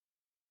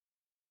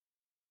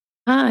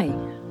Hi,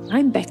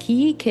 I'm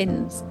Becky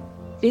Eakins,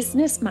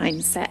 business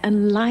mindset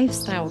and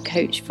lifestyle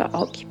coach for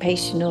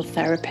occupational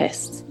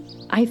therapists.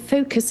 I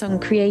focus on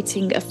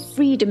creating a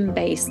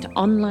freedom-based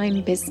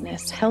online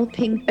business,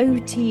 helping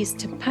OTs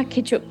to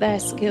package up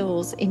their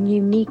skills in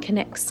unique and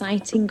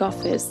exciting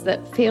offers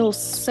that feel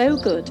so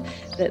good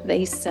that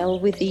they sell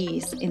with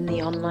ease in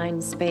the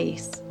online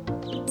space.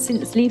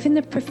 Since leaving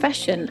the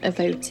profession of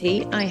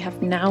OT, I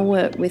have now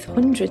worked with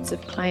hundreds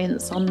of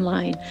clients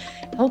online,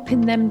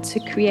 helping them to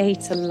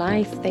create a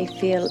life they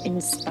feel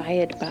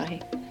inspired by.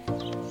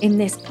 In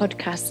this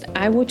podcast,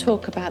 I will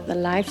talk about the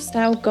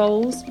lifestyle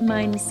goals,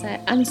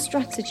 mindset, and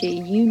strategy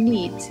you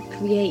need to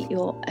create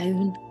your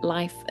own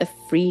life of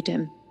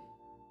freedom.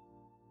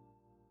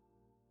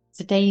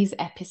 Today's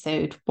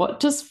episode, what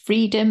does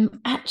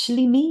freedom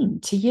actually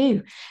mean to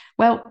you?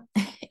 Well,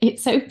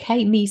 it's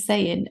okay me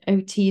saying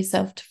OT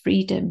yourself to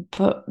freedom,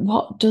 but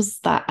what does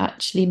that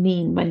actually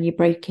mean when you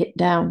break it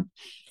down?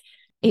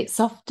 It's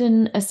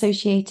often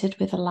associated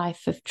with a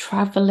life of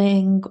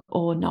traveling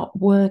or not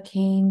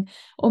working,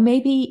 or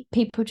maybe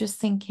people just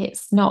think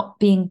it's not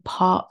being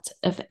part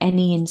of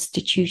any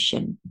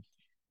institution.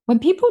 When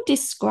people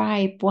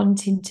describe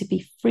wanting to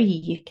be free,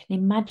 you can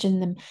imagine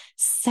them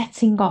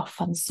setting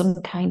off on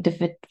some kind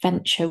of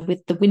adventure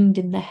with the wind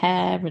in their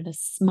hair and a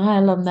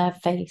smile on their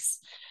face.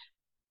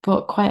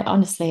 But quite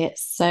honestly,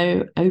 it's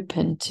so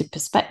open to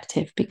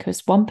perspective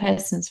because one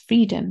person's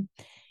freedom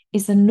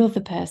is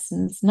another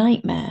person's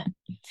nightmare.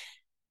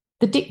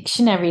 The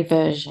dictionary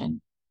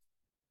version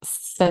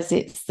says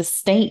it's the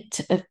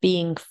state of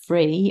being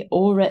free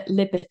or at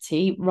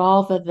liberty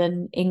rather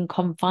than in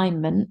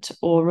confinement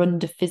or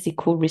under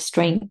physical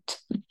restraint.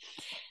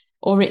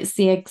 Or it's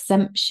the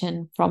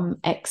exemption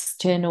from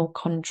external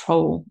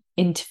control,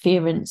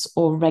 interference,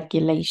 or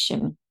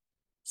regulation.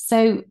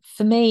 So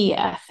for me,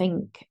 I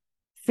think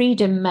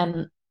freedom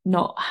meant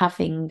not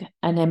having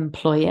an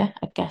employer.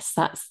 I guess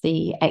that's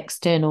the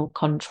external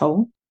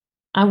control.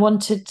 I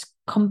wanted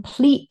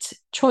complete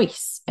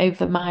choice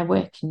over my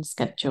working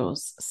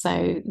schedules.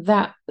 So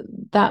that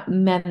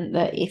meant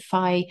that if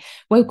I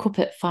woke up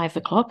at 5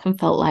 o'clock and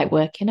felt like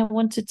working, I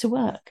wanted to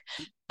work.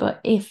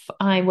 But if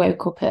I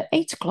woke up at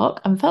 8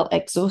 o'clock and felt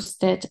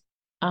exhausted,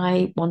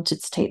 I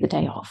wanted to take the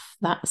day off.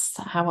 That's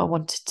how I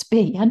wanted to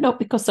be. And not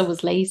because I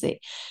was lazy.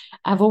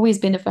 I've always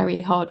been a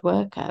very hard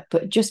worker,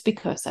 but just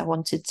because I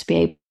wanted to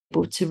be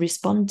able to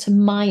respond to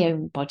my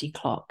own body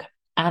clock.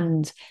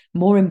 And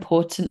more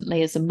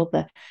importantly, as a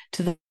mother,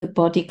 to the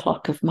body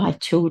clock of my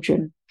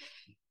children.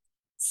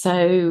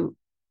 So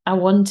I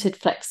wanted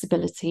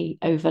flexibility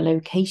over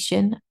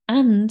location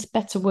and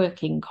better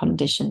working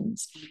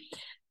conditions.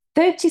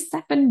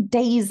 37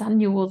 days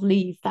annual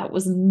leave, that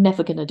was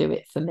never going to do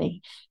it for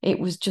me. It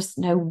was just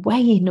no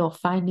way enough.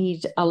 I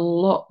need a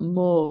lot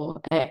more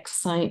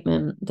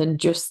excitement than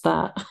just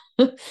that.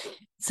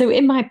 So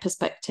in my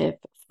perspective,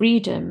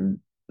 freedom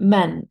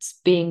meant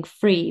being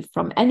free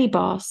from any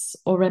boss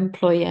or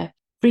employer,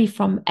 free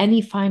from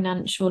any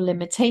financial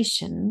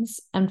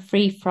limitations, and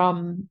free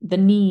from the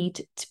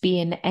need to be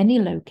in any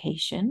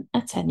location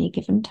at any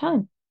given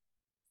time.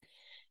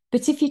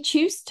 But if you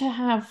choose to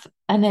have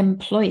an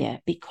employer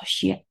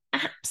because you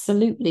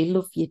absolutely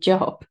love your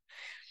job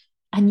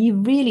and you're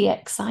really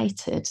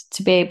excited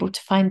to be able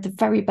to find the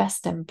very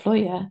best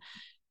employer,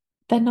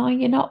 then are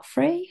you not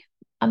free?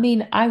 I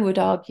mean, I would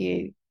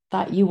argue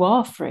that you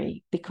are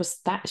free because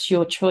that's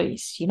your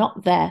choice. You're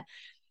not there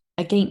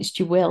against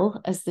your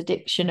will, as the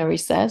dictionary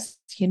says.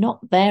 You're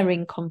not there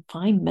in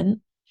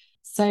confinement.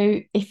 So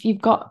if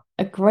you've got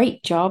a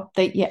great job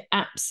that you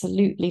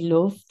absolutely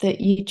love,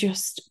 that you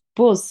just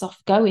buzz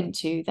off going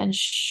to, then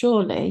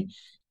surely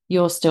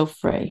you're still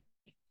free.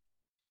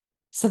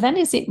 So then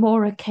is it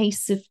more a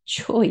case of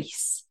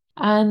choice?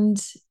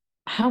 And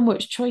how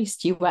much choice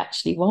do you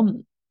actually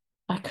want?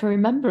 I can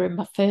remember in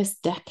my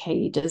first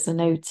decade as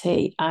an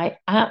OT, I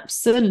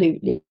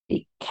absolutely,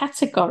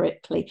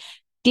 categorically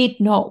did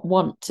not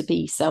want to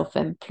be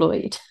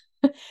self-employed.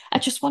 I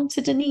just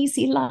wanted an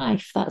easy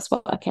life. That's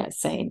what I kept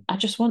saying. I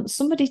just want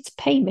somebody to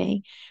pay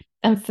me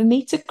and for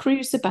me to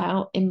cruise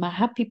about in my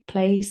happy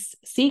place,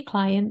 see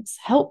clients,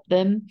 help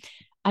them,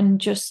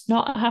 and just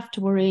not have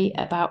to worry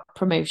about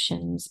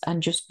promotions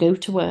and just go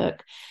to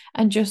work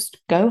and just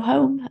go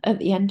home at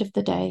the end of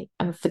the day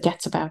and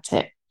forget about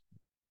it.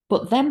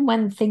 But then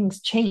when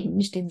things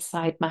changed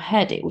inside my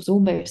head, it was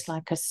almost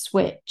like a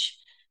switch.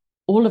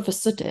 All of a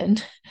sudden,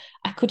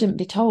 I couldn't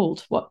be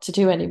told what to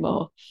do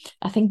anymore.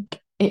 I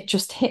think it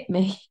just hit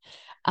me.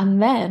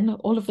 And then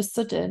all of a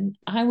sudden,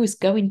 I was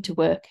going to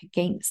work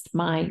against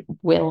my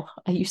will.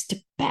 I used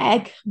to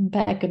beg and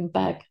beg and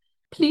beg.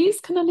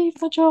 Please, can I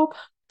leave my job?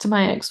 To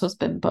my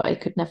ex-husband, but I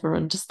could never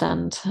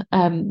understand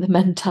the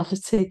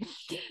mentality.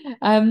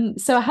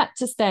 So I had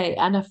to stay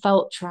and I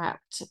felt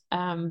trapped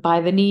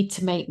by the need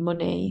to make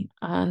money,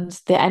 and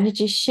the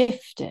energy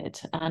shifted.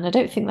 And I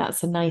don't think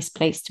that's a nice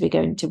place to be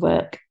going to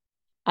work.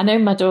 I know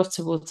my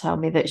daughter will tell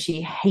me that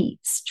she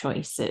hates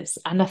choices.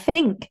 And I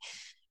think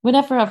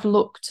whenever I've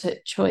looked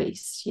at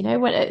choice,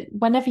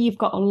 whenever you've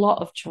got a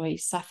lot of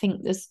choice, I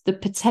think there's the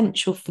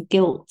potential for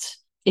guilt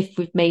if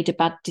we've made a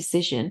bad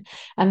decision.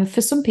 And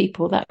for some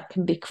people, that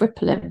can be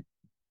crippling.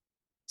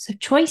 So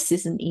choice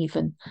isn't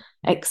even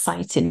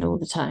exciting all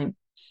the time.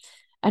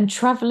 And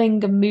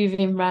traveling and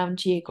moving around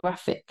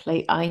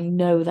geographically, I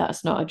know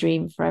that's not a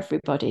dream for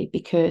everybody,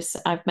 because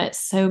I've met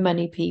so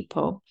many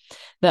people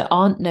that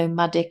aren't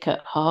nomadic at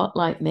heart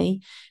like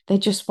me. They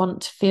just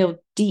want to feel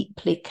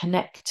deeply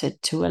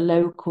connected to a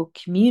local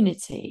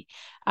community.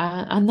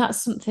 And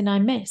that's something I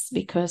miss,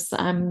 because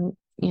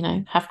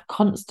have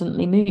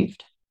constantly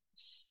moved.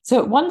 So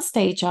at one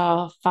stage,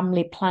 our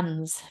family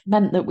plans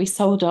meant that we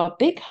sold our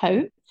big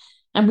home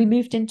and we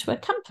moved into a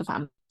camper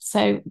van.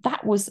 So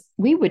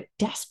we were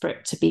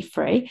desperate to be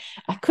free.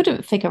 I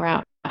couldn't figure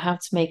out how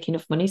to make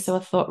enough money. So I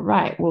thought,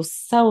 right, we'll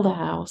sell the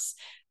house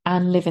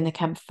and live in the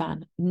camper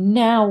van.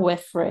 Now we're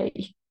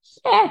free.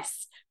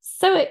 Yes,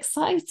 so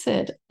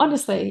excited.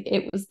 Honestly,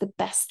 it was the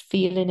best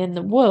feeling in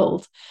the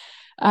world.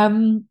 I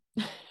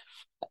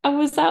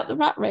was out the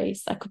rat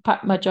race. I could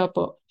pack my job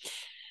up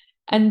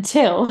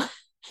until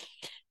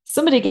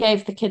somebody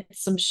gave the kids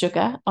some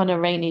sugar on a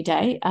rainy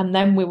day, and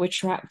then we were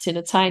trapped in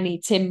a tiny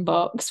tin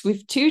box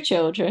with two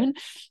children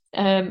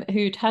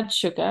who'd had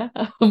sugar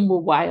and were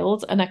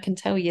wild. And I can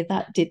tell you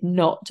that did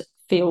not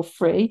feel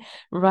free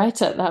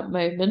right at that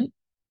moment.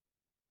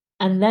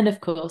 And then, of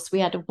course, we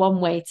had a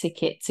one-way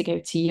ticket to go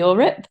to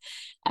Europe.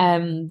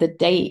 The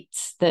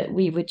date that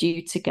we were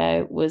due to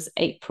go was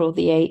April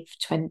the 8th,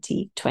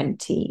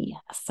 2020.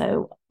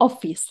 So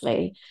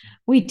obviously,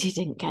 we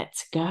didn't get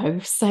to go.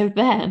 So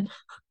then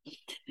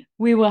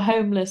we were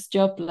homeless,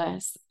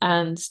 jobless,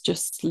 and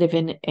just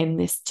living in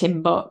this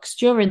tin box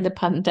during the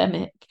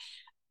pandemic.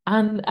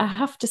 And I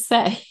have to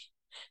say,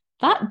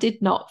 that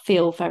did not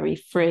feel very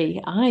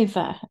free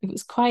either. It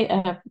was quite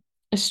a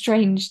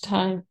strange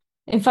time.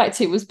 In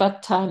fact, it was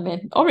bad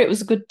timing, or it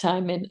was good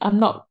timing. I'm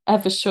not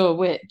ever sure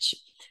which.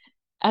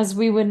 As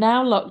we were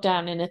now locked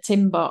down in a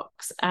tin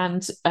box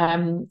and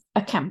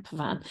a camper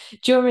van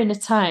during a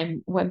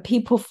time when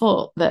people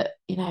thought that,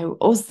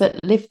 us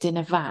that lived in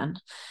a van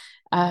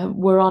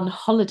were on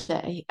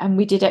holiday, and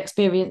we did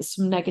experience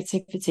some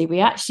negativity.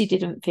 We actually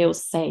didn't feel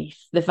safe.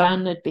 The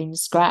van had been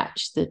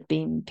scratched. There'd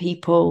been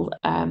people,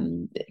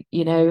 hanging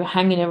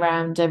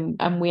around,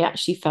 and we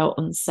actually felt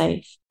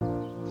unsafe.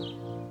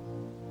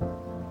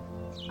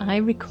 I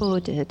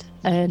recorded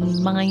a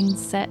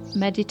mindset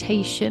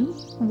meditation,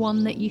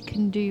 one that you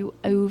can do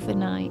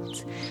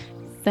overnight.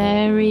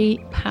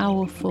 Very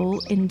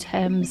powerful in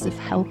terms of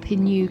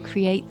helping you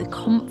create the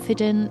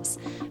confidence,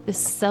 the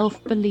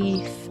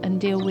self-belief, and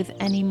deal with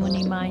any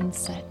money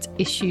mindset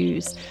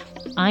issues.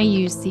 I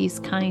use these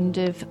kind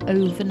of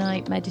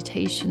overnight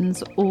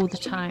meditations all the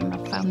time. I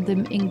found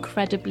them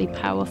incredibly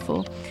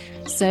powerful.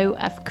 So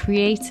I've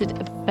created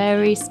a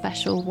very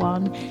special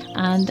one,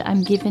 and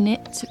I'm giving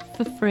it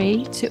for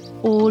free to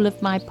all of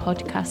my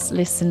podcast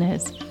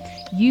listeners.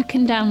 You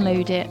can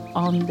download it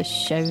on the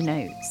show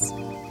notes.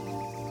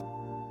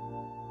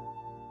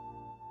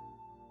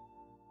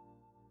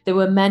 There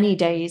were many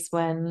days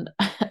when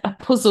I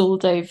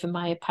puzzled over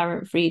my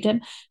apparent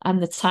freedom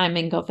and the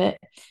timing of it.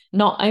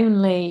 Not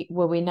only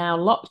were we now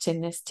locked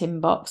in this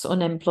tin box,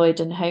 unemployed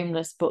and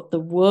homeless, but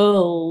the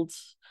world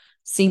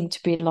seemed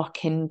to be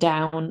locking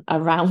down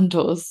around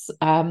us.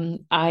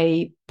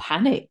 I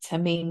panicked. I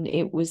mean,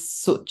 it was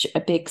such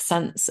a big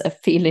sense of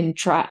feeling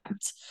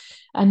trapped.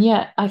 And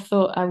yet I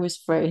thought I was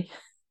free.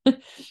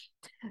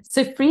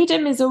 So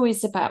freedom is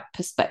always about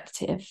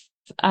perspective.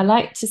 I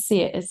like to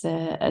see it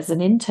as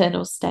an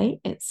internal state.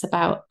 It's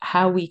about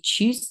how we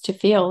choose to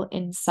feel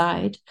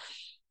inside.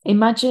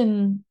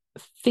 Imagine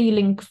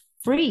feeling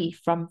free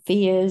from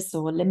fears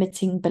or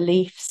limiting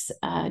beliefs.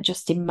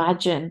 Just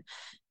imagine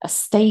a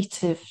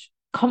state of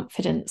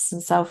confidence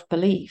and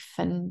self-belief.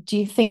 And do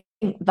you think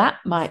that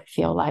might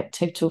feel like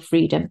total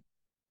freedom?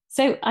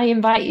 So I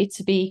invite you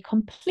to be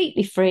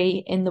completely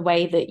free in the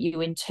way that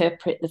you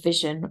interpret the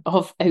vision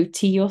of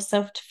OT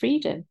Yourself to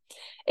Freedom.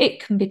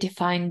 It can be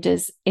defined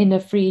as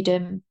inner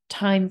freedom,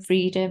 time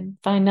freedom,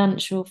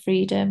 financial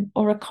freedom,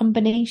 or a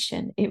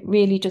combination. It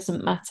really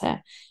doesn't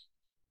matter.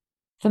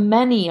 For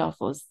many of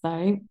us,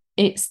 though,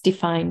 it's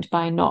defined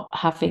by not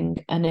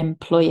having an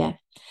employer.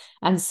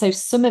 And so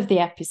some of the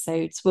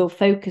episodes will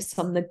focus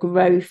on the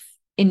growth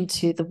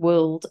into the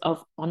world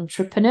of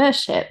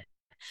entrepreneurship.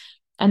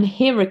 And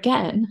here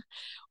again,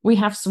 we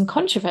have some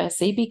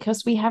controversy,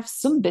 because we have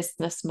some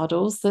business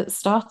models that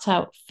start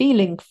out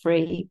feeling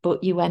free,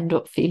 but you end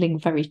up feeling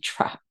very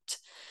trapped.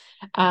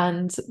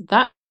 And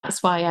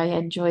that's why I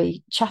enjoy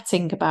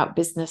chatting about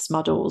business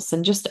models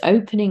and just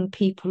opening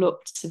people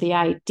up to the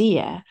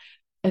idea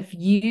of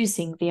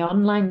using the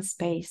online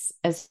space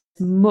as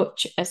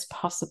much as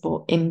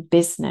possible in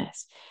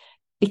business.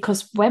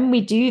 Because when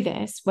we do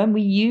this, when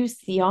we use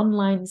the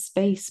online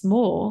space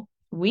more,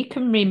 we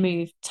can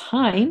remove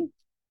time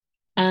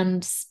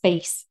and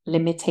space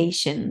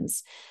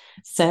limitations.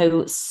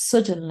 So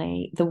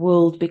suddenly the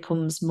world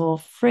becomes more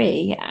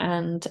free.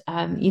 And,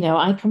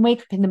 I can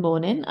wake up in the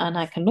morning and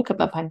I can look at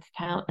my bank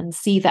account and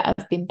see that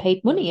I've been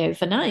paid money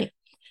overnight.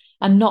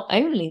 And not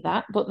only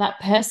that, but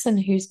that person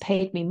who's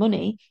paid me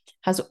money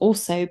has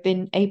also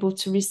been able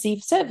to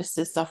receive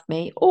services off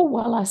me all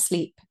while I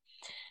sleep,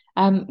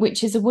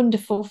 which is a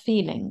wonderful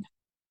feeling.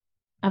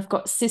 I've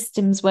got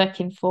systems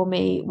working for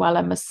me while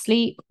I'm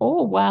asleep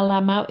or while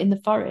I'm out in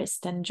the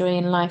forest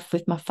enjoying life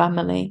with my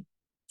family.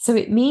 So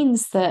it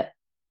means that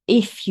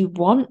if you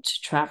want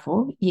to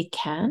travel, you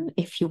can.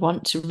 If you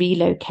want to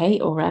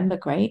relocate or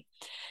emigrate,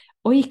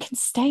 or you can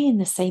stay in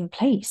the same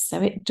place.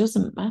 So it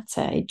doesn't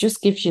matter. It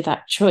just gives you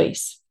that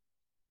choice.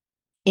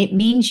 It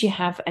means you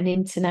have an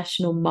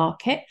international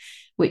market,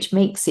 which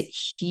makes it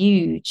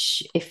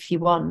huge if you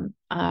want.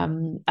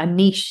 A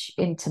niche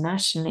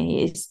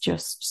internationally is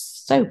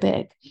just so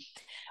big.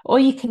 Or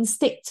you can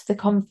stick to the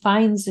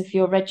confines of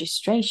your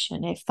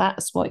registration if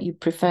that's what you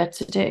prefer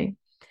to do.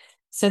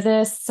 So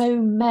there's so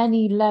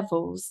many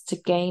levels to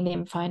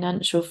gaining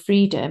financial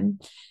freedom.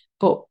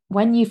 But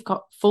when you've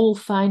got full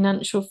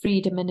financial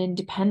freedom and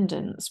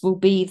independence, will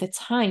be the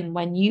time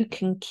when you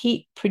can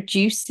keep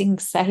producing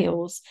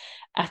sales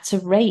at a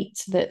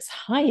rate that's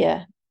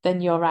higher than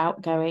your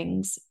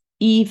outgoings,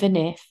 even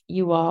if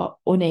you are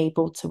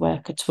unable to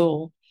work at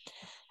all.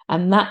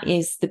 And that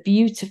is the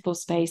beautiful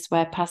space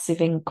where passive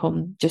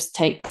income just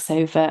takes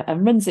over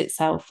and runs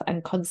itself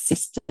and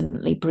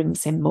consistently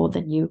brings in more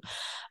than you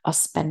are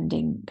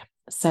spending.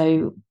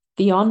 So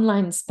the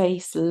online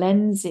space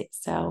lends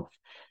itself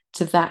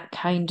to that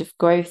kind of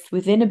growth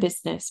within a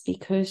business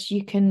because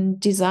you can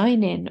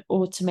design in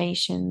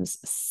automations,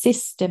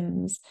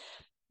 systems,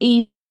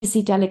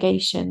 easy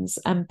delegations,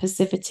 and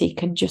passivity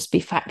can just be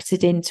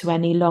factored into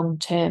any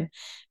long-term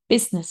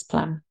business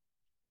plan.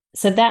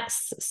 So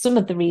that's some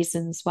of the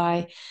reasons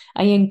why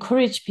I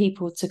encourage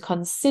people to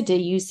consider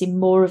using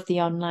more of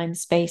the online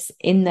space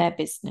in their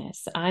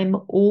business. I'm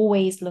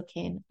always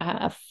looking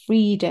at a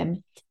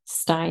freedom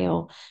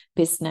style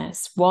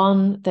business,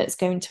 one that's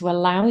going to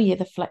allow you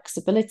the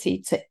flexibility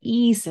to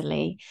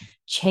easily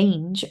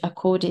change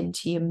according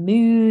to your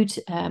mood,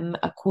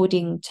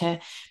 according to,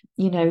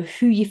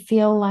 who you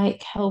feel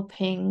like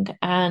helping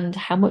and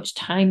how much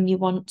time you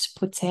want to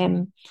put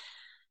in.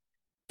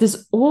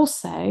 There's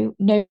also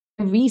no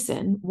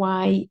reason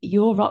why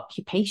your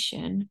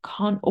occupation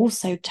can't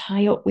also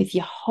tie up with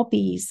your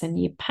hobbies and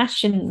your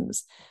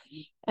passions.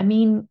 I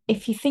mean,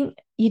 if you think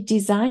you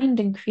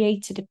designed and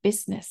created a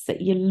business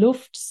that you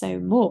loved so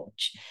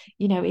much,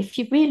 if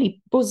you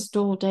really buzzed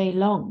all day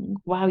long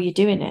while you're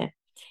doing it,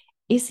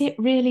 is it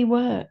really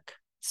work?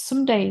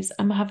 Some days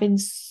I'm having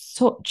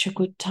such a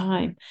good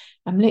time.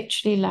 I'm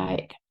literally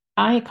like,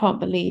 I can't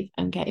believe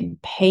I'm getting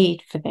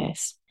paid for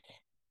this.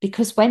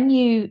 Because when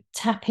you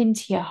tap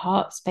into your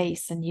heart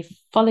space and you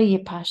follow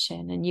your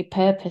passion and your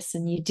purpose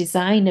and you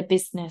design a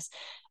business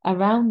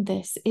around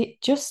this, it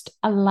just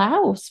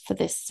allows for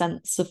this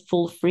sense of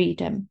full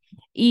freedom,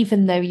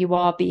 even though you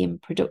are being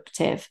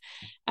productive.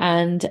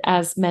 And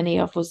as many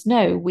of us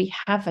know, we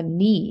have a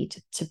need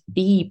to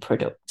be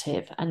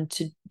productive and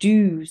to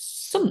do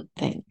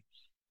something,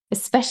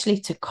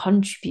 especially to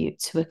contribute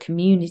to a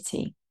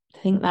community. I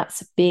think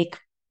that's a big,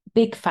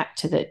 big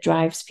factor that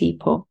drives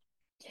people.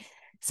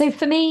 So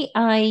for me,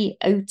 I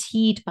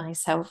OT'd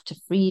myself to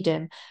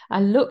freedom.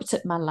 I looked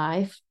at my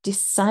life,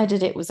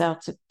 decided it was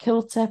out of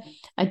kilter.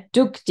 I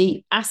dug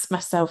deep, asked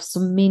myself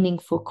some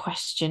meaningful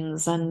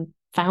questions, and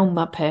found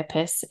my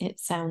purpose. It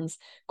sounds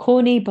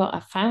corny, but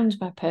I found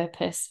my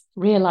purpose,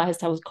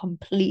 realized I was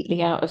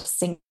completely out of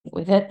sync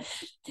with it,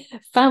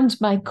 found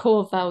my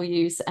core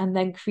values, and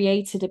then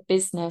created a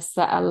business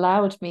that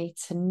allowed me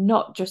to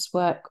not just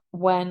work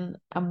when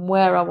and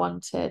where I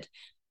wanted,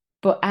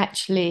 but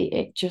actually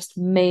it just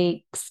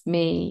makes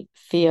me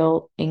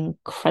feel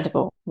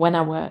incredible when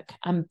I work.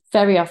 I'm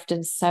very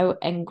often so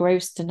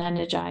engrossed and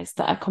energized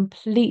that I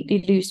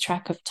completely lose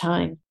track of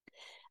time.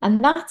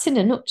 And that, in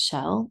a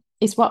nutshell,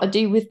 is what I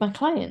do with my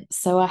clients.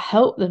 So I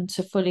help them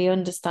to fully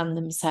understand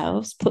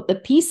themselves, put the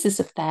pieces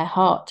of their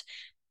heart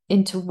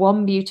into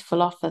one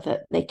beautiful offer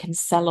that they can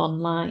sell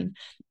online,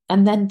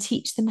 and then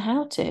teach them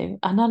how to.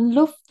 And I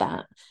love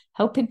that,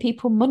 helping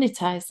people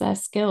monetize their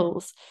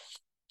skills.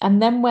 And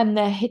then when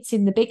they're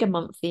hitting the bigger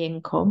monthly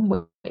income,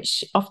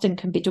 which often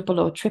can be double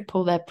or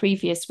triple their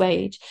previous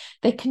wage,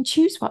 they can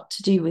choose what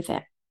to do with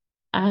it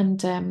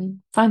and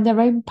find their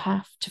own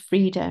path to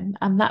freedom.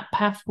 And that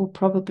path will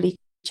probably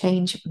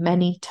change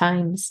many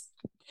times.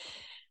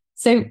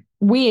 So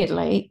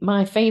weirdly,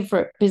 my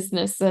favorite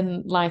business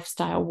and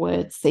lifestyle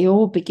words, they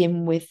all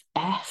begin with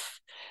F.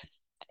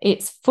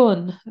 It's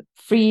fun,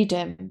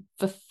 freedom,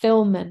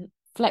 fulfillment,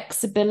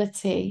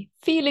 flexibility,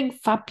 feeling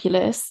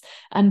fabulous,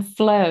 and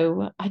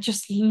flow. I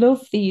just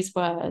love these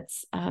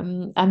words,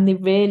 and they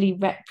really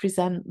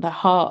represent the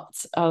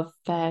heart of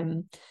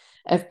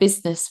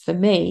business for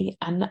me.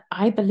 And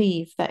I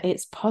believe that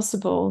it's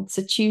possible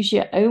to choose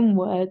your own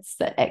words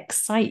that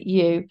excite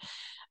you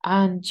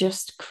and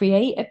just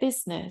create a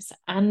business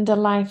and a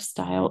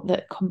lifestyle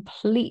that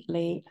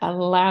completely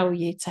allow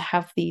you to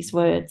have these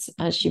words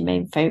as your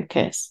main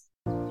focus.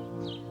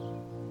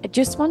 I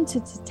just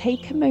wanted to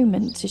take a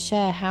moment to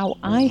share how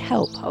I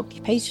help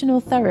occupational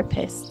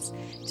therapists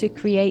to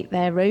create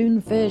their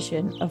own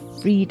version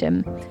of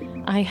freedom.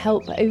 I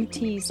help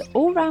OTs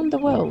all around the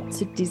world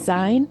to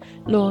design,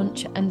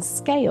 launch, and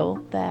scale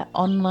their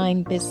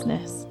online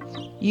business.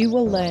 You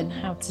will learn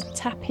how to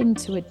tap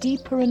into a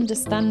deeper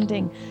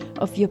understanding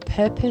of your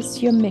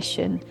purpose, your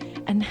mission,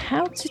 and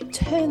how to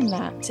turn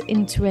that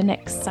into an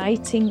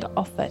exciting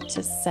offer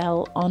to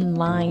sell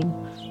online.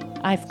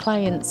 I've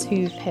clients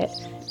who've hit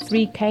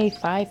 3K,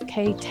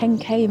 5K,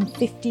 10K, and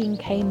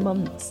 15K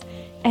months.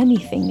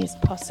 Anything is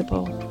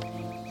possible.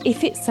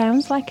 If it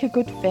sounds like a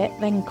good fit,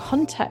 then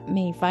contact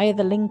me via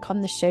the link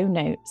on the show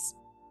notes.